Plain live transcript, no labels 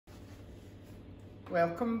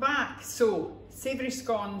Welcome back. So, savoury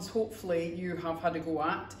scones, hopefully you have had a go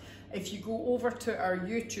at. If you go over to our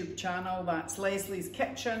YouTube channel, that's Leslie's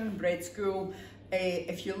Kitchen, Bread School.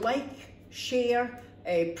 If you like, share,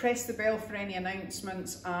 press the bell for any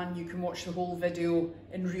announcements, and you can watch the whole video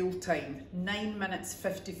in real time. 9 minutes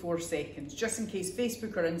 54 seconds, just in case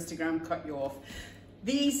Facebook or Instagram cut you off.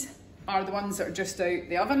 These are the ones that are just out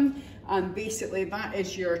the oven, and basically that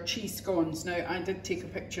is your cheese scones. Now, I did take a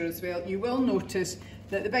picture as well. You will notice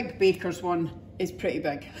that the big baker's one is pretty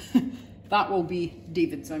big. That will be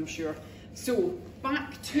David's, I'm sure. So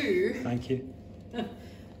back to... Thank you.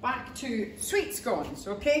 Back to sweet scones,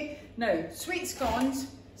 okay? Now, sweet scones,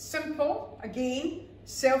 simple, again,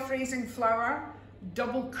 self-raising flour,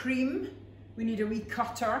 double cream, we need a wee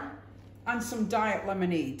cutter, and some diet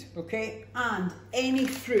lemonade, okay? And any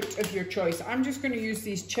fruit of your choice. I'm just going to use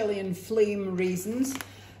these Chilean flame raisins.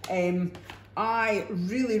 I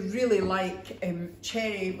really like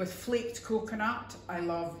cherry with flaked coconut. I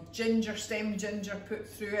love ginger, stem ginger put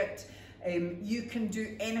through it. You can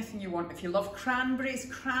do anything you want. If you love cranberries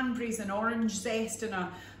and orange zest in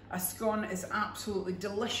a scone is absolutely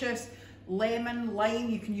delicious. Lemon,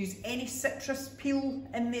 lime, you can use any citrus peel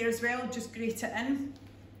in there as well, just grate it in.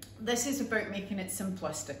 This is about making it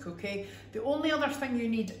simplistic, okay? The only other thing you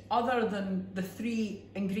need other than the 3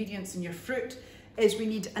 ingredients in your fruit is we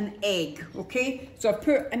need an egg, okay? So I've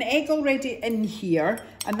put an egg already in here,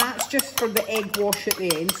 and that's just for the egg wash at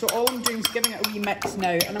the end. So all I'm doing is giving it a wee mix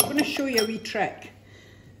now, and I'm gonna show you a wee trick.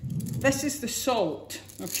 This is the salt,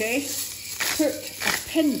 okay? Put a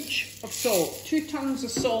pinch of salt, 2 tongues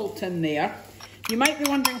of salt in there. You might be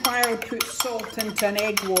wondering why I would put salt into an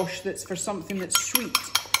egg wash that's for something that's sweet.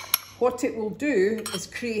 What it will do is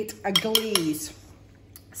create a glaze,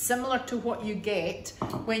 similar to what you get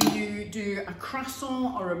when you do a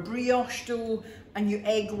croissant or a brioche dough and you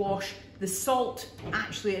egg wash. The salt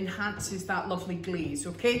actually enhances that lovely glaze,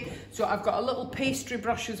 okay? So I've got a little pastry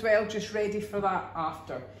brush as well, just ready for that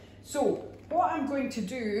after. So what I'm going to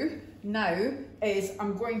do now is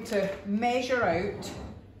I'm going to measure out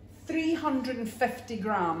 350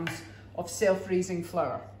 grams of self-raising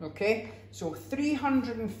flour, okay? So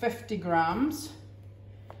 350 grams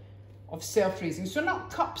of self-raising. So not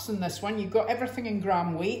cups in this one, you've got everything in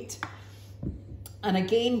gram weight. And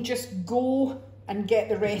again, just go and get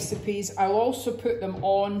the recipes. I'll also put them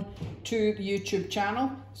on to the YouTube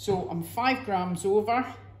channel. So I'm 5 grams over,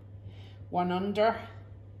 1 under.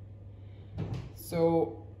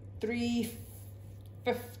 So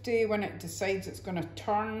 350 when it decides it's gonna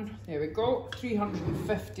turn. There we go,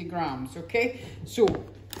 350 grams, okay? So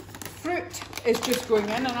fruit is just going in,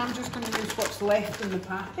 and I'm just going to use what's left in the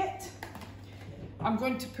packet. I'm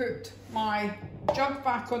going to put my jug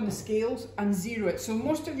back on the scales and zero it. So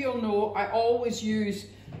most of you'll know I always use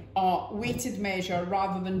a weighted measure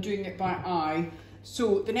rather than doing it by eye.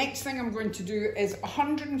 So the next thing I'm going to do is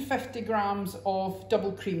 150 grams of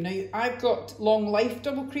double cream. Now I've got long life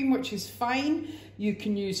double cream, which is fine. You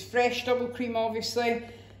can use fresh double cream, obviously.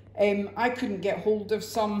 I couldn't get hold of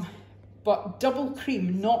some, but double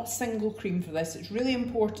cream, not single cream for this. It's really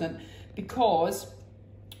important because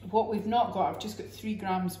what we've not got, I've just got 3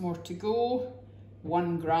 grams more to go,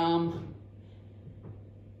 1 gram,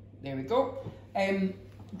 there we go.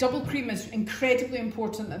 Double cream is incredibly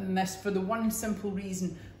important in this for the one simple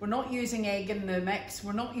reason. We're not using egg in the mix,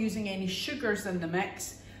 we're not using any sugars in the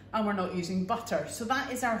mix, and we're not using butter. So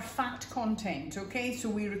that is our fat content, okay? So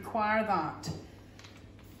we require that.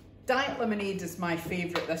 Diet lemonade is my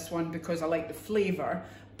favourite, this one, because I like the flavour,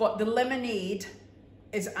 but the lemonade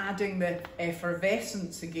is adding the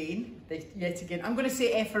effervescence again, yet again. I'm going to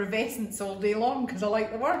say effervescence all day long because I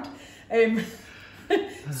like the word.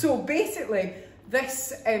 So basically,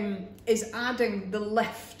 this is adding the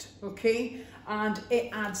lift, okay? And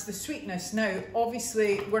it adds the sweetness. Now,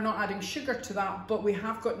 obviously, we're not adding sugar to that, but we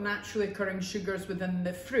have got naturally occurring sugars within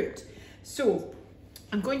the fruit. So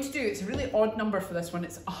I'm going to do, it's a really odd number for this one,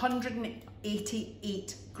 it's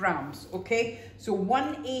 188 grams, okay? So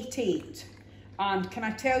 188. And can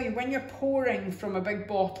I tell you, when you're pouring from a big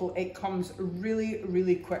bottle, it comes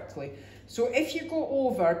really quickly. So if you go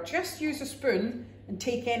over, just use a spoon and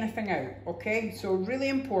take anything out, okay? So really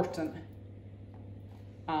important.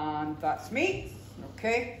 And that's me,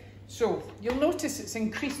 okay? So you'll notice it's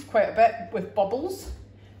increased quite a bit with bubbles.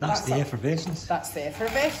 That's the effervescence. That's the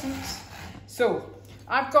effervescence. So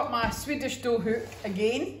I've got my Swedish dough hook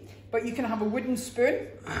again, but you can have a wooden spoon.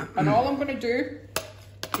 And all I'm gonna do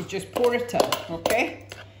is just pour it in, okay?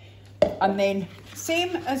 And then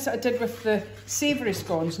same as I did with the savoury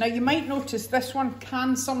scones. Now you might notice this one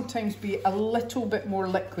can sometimes be a little bit more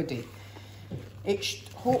liquidy. It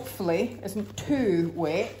hopefully isn't too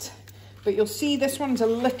wet, but you'll see this one's a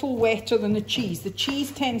little wetter than the cheese. The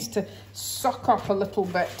cheese tends to suck up a little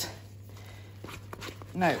bit.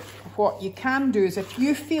 Now, what you can do is if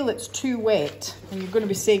you feel it's too wet, and you're going to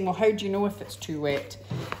be saying, well, how do you know if it's too wet?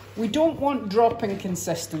 We don't want dropping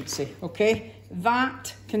consistency, okay?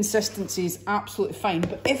 That consistency is absolutely fine,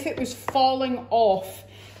 but if it was falling off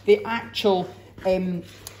the actual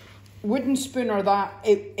wooden spoon or that,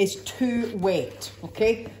 it is too wet,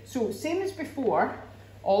 okay? So same as before,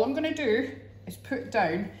 all I'm going to do is put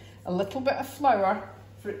down a little bit of flour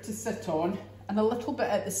for it to sit on and a little bit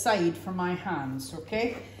at the side for my hands,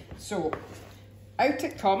 okay? So out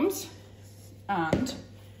it comes, and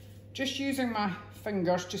just using my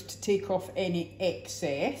fingers just to take off any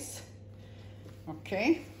excess,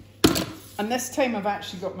 okay? And this time I've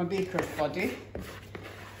actually got my baker's buddy,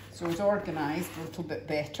 so it's organised a little bit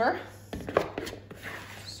better.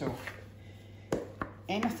 So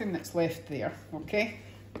anything that's left there, okay,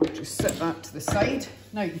 we'll just set that to the side.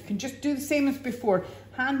 Now you can just do the same as before,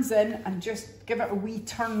 hands in and just give it a wee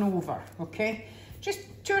turn over, okay? Just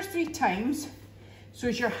 2 or 3 times so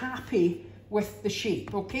as you're happy with the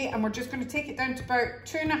shape, okay? And we're just going to take it down to about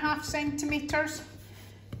 2.5 centimetres.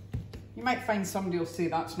 You might find somebody will say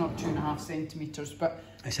that's not 2.5 centimetres, but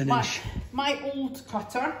it's an inch. My old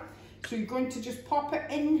cutter, so you're going to just pop it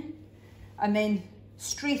in and then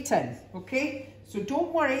straight in, okay? So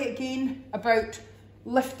don't worry again about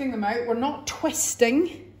lifting them out. We're not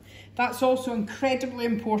twisting. That's also incredibly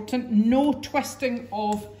important. No twisting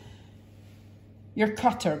of your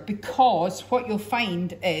cutter, because what you'll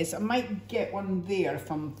find is, I might get one there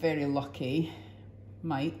if I'm very lucky,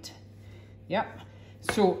 might, yep.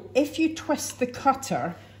 So if you twist the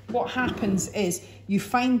cutter, what happens is you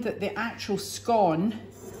find that the actual scone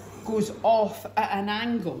goes off at an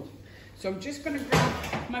angle. So I'm just going to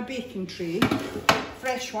grab my baking tray,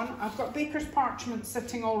 fresh one. I've got baker's parchment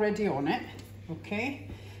sitting already on it, okay?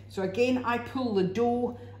 So again, I pull the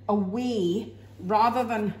dough away rather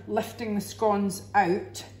than lifting the scones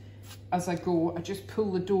out as I go. I just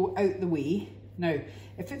pull the dough out the way. Now,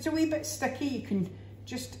 if it's a wee bit sticky, you can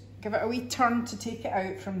just give it a wee turn to take it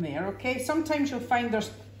out from there, okay? Sometimes you'll find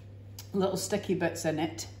there's little sticky bits in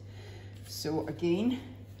it. So again,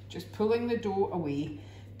 just pulling the dough away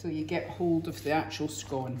till you get hold of the actual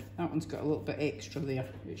scone. That one's got a little bit extra there,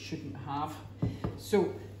 it shouldn't have.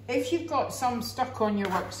 So if you've got some stuck on your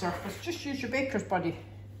work surface, just use your baker's buddy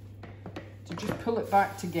to just pull it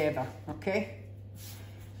back together, okay?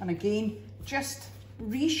 And again, just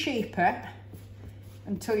reshape it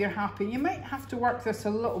until you're happy. You might have to work this a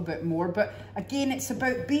little bit more, but again, it's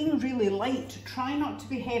about being really light. Try not to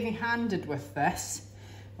be heavy-handed with this,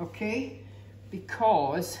 okay?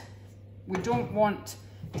 Because we don't want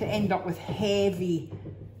to end up with heavy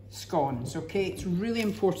scones, okay? It's really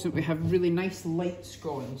important we have really nice light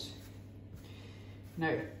scones.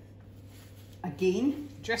 Now, again,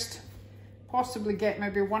 just possibly get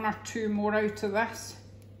maybe 1 or 2 more out of this.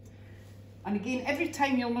 And again, every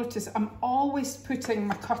time you'll notice, I'm always putting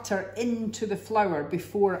my cutter into the flour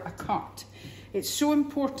before I cut. It's so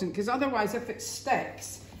important, because otherwise if it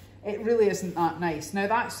sticks, it really isn't that nice. Now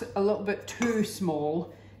that's a little bit too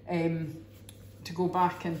small to go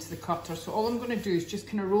back into the cutter. So all I'm going to do is just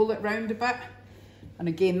kind of roll it round a bit. And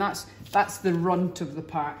again, that's the runt of the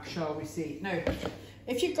pack, shall we say. Now,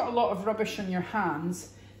 if you've got a lot of rubbish on your hands,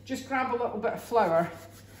 just grab a little bit of flour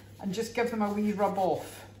and just give them a wee rub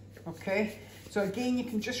off, okay? So again, you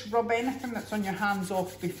can just rub anything that's on your hands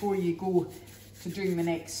off before you go to doing the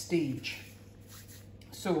next stage.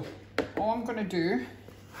 So all I'm going to do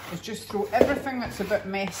is just throw everything that's a bit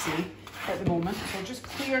messy at the moment. So I'll just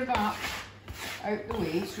clear that out the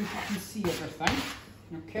way so you can see everything,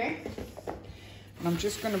 okay? And I'm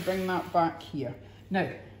just going to bring that back here. Now,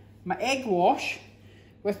 my egg wash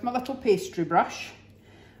with my little pastry brush,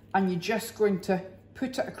 and you're just going to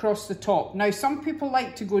put it across the top. Now, some people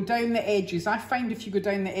like to go down the edges. I find if you go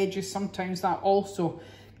down the edges, sometimes that also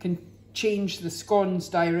can change the scone's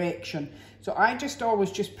direction. So I just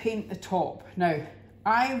always just paint the top. Now,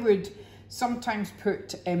 I would sometimes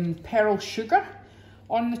put pearl sugar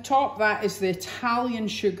on the top. That is the Italian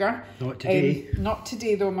sugar. Not today. Not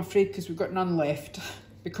today though, I'm afraid, because we've got none left,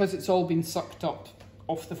 because it's all been sucked up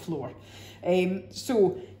off the floor.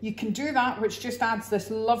 So you can do that, which just adds this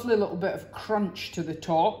lovely little bit of crunch to the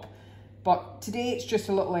top. But today it's just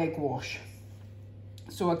a little egg wash.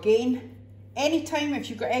 So again, anytime if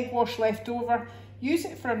you've got egg wash left over, use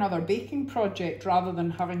it for another baking project rather than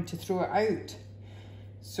having to throw it out.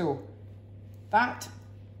 So that,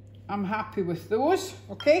 I'm happy with those,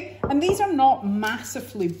 okay? And these are not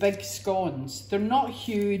massively big scones. They're not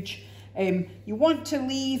huge. You want to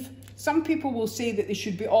leave, some people will say that they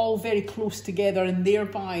should be all very close together and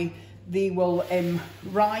thereby they will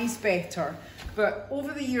rise better. But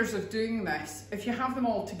over the years of doing this, if you have them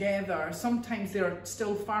all together, sometimes they're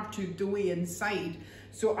still far too doughy inside.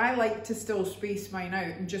 So I like to still space mine out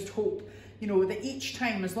and just hope, you know, that each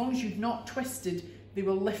time, as long as you've not twisted, they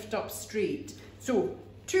will lift up straight. So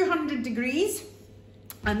 200 degrees,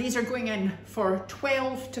 and these are going in for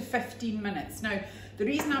 12 to 15 minutes. Now, the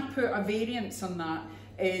reason I put a variance on that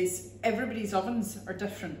is everybody's ovens are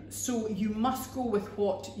different. So you must go with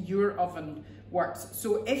what your oven works.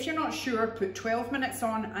 So if you're not sure, put 12 minutes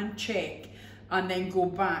on and check, and then go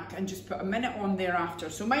back and just put a minute on thereafter.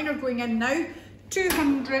 So mine are going in now,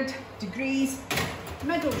 200 degrees,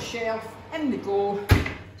 middle shelf, in they go,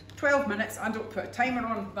 12 minutes. I don't put a timer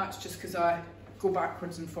on, that's just because I go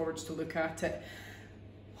backwards and forwards to look at it.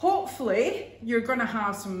 Hopefully you're going to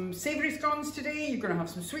have some savoury scones today, you're going to have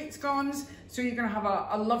some sweet scones, so you're going to have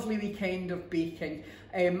a lovely weekend of baking.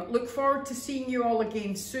 Look forward to seeing you all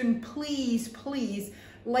again soon. Please, please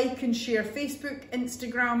like and share Facebook,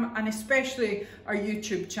 Instagram, and especially our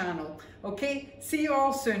YouTube channel. Okay, see you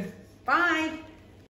all soon. Bye.